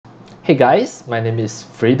Hey guys, my name is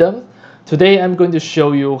Freedom. Today I'm going to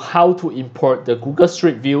show you how to import the Google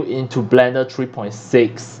Street View into Blender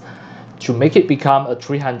 3.6 to make it become a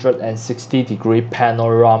 360-degree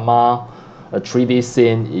panorama, a 3D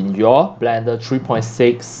scene in your Blender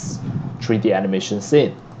 3.6 3D animation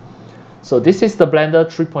scene. So this is the Blender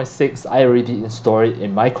 3.6. I already installed it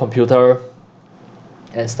in my computer.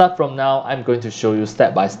 And start from now, I'm going to show you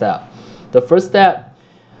step by step. The first step,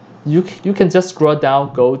 you can just scroll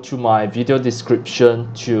down, go to my video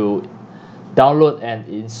description to download and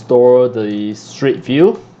install the Street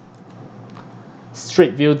View.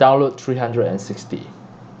 Street View download 360.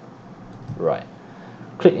 Right.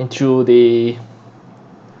 Click into the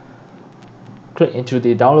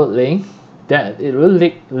download link. Then it will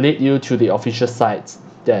lead you to the official site.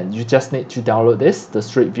 Then you just need to download this, the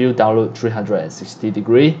Street View download 360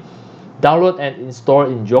 degree. Download and install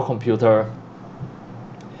in your computer.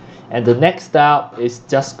 And the next step is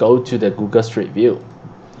just go to the Google Street View.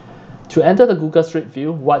 To enter the Google Street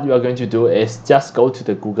View, what you are going to do is just go to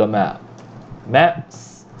the Google Map.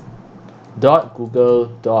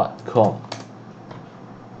 Maps.google.com.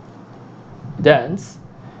 Then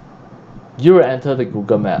you will enter the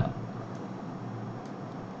Google Map.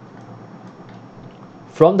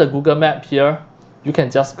 From the Google Map here, you can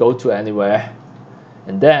just go to anywhere.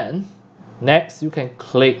 And then next you can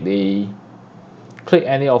click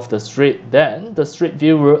any of the street. Then the Street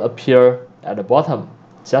View will appear at the bottom.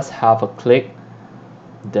 Just have a click.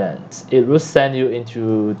 Then it will send you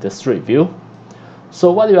into the Street View.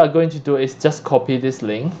 So what you are going to do is just copy this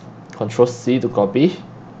link. Ctrl+C to copy.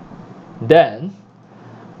 Then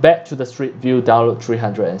back to the Street View download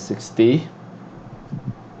 360.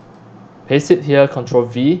 Paste it here,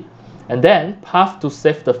 Ctrl+V, and then path to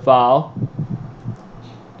save the file.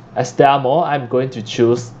 As demo, I'm going to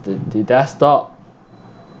choose the desktop.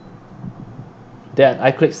 Then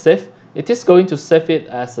I click save. It is going to save it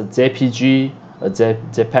as a JPG, a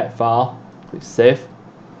JPEG file. Click save.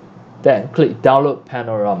 Then click download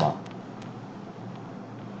panorama.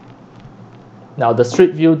 Now the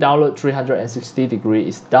Street View download 360 degree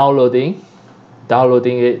is downloading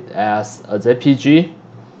it as a JPG.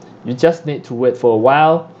 You just need to wait for a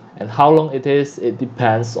while, and how long it is, it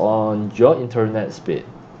depends on your internet speed.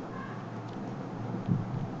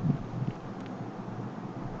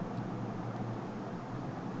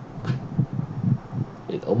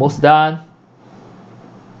 It's almost done.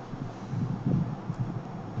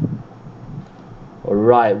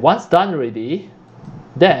 Alright, once done already,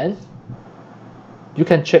 then you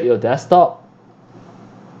can check your desktop.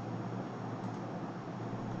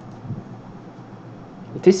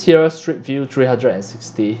 It is here, Street View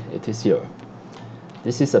 360. It is here.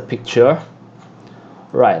 This is a picture.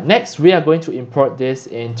 Right, next we are going to import this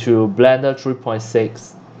into Blender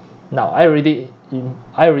 3.6. Now I already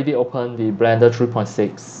opened the Blender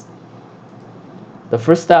 3.6. The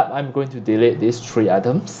first step, I'm going to delete these three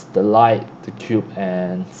items: the light, the cube,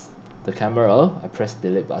 and the camera. I press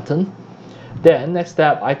delete button. Then next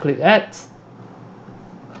step, I click add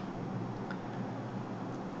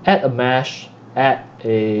a mesh, add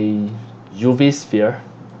a UV sphere.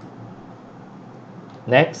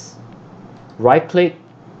 Next, right click,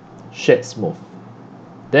 shade smooth.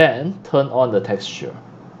 Then turn on the texture.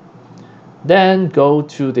 Then go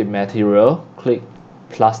to the material, click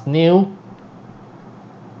plus new.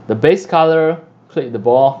 The base color, click the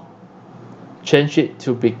ball, change it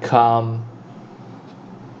to become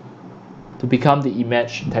the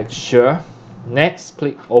image texture. Next,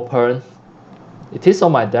 click open. It is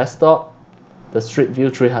on my desktop, the Street View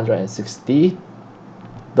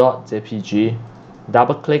 360.jpg.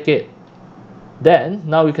 Double click it. Then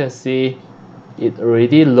now you can see it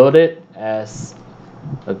already loaded as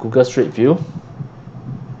a Google Street View.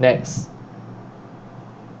 Next,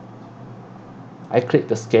 I click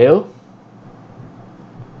the scale,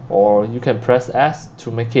 or you can press S to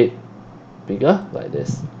make it bigger like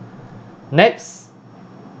this. Next,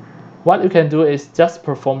 what you can do is just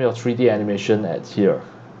perform your 3D animation at here.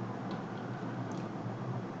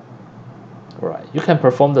 Alright, you can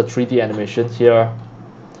perform the 3D animation here,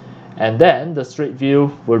 and then the Street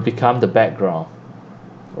View will become the background.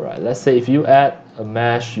 Alright, let's say if you add a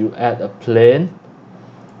mesh, you add a plane,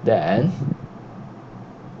 then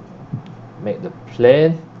make the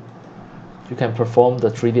plane. You can perform the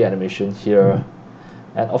 3D animation here,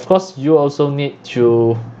 and of course you also need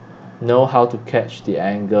to know how to catch the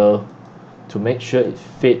angle to make sure it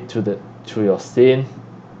fits to your scene.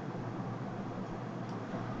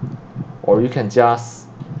 Or you can just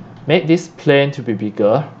make this plane to be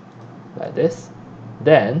bigger like this.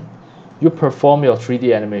 Then you perform your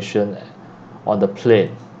 3D animation on the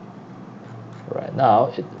plane. Right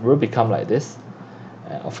now it will become like this.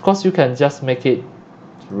 Of course you can just make it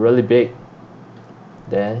really big,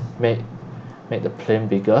 then make the plane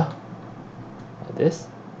bigger like this.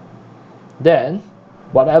 Then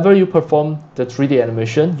whatever you perform the 3D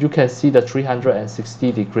animation, you can see the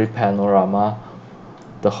 360-degree panorama.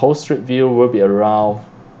 The whole street view will be around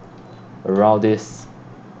this.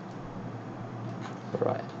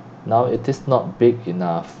 Right now it is not big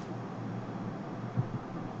enough.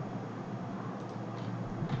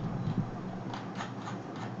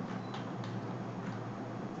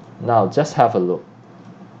 Now just have a look.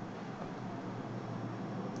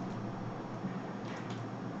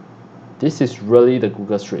 This is really the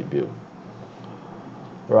Google Street View.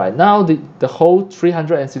 Right now the whole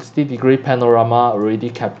 360-degree panorama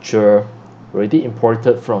already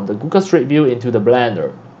imported from the Google Street View into the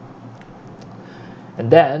Blender.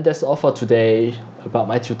 And then that's all for today about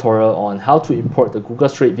my tutorial on how to import the Google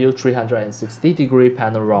Street View 360-degree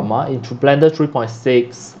panorama into Blender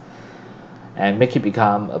 3.6 and make it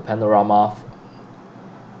become a panorama,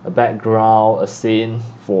 a background, a scene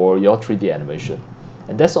for your 3D animation.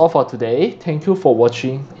 And that's all for today. Thank you for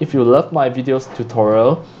watching. If you love my videos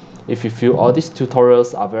tutorial, if you feel all these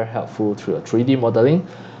tutorials are very helpful to your 3D modeling,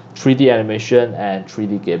 3D animation and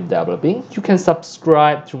 3D game developing, you can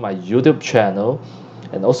subscribe to my YouTube channel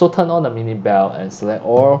and also turn on the mini bell and select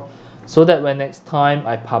all, so that when next time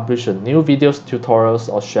I publish a new videos, tutorials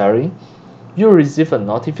or sharing, you'll receive a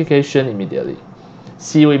notification immediately.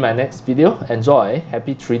 See you in my next video. Enjoy.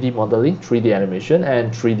 Happy 3D modeling, 3D animation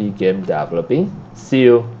and 3D game developing. See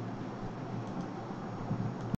you.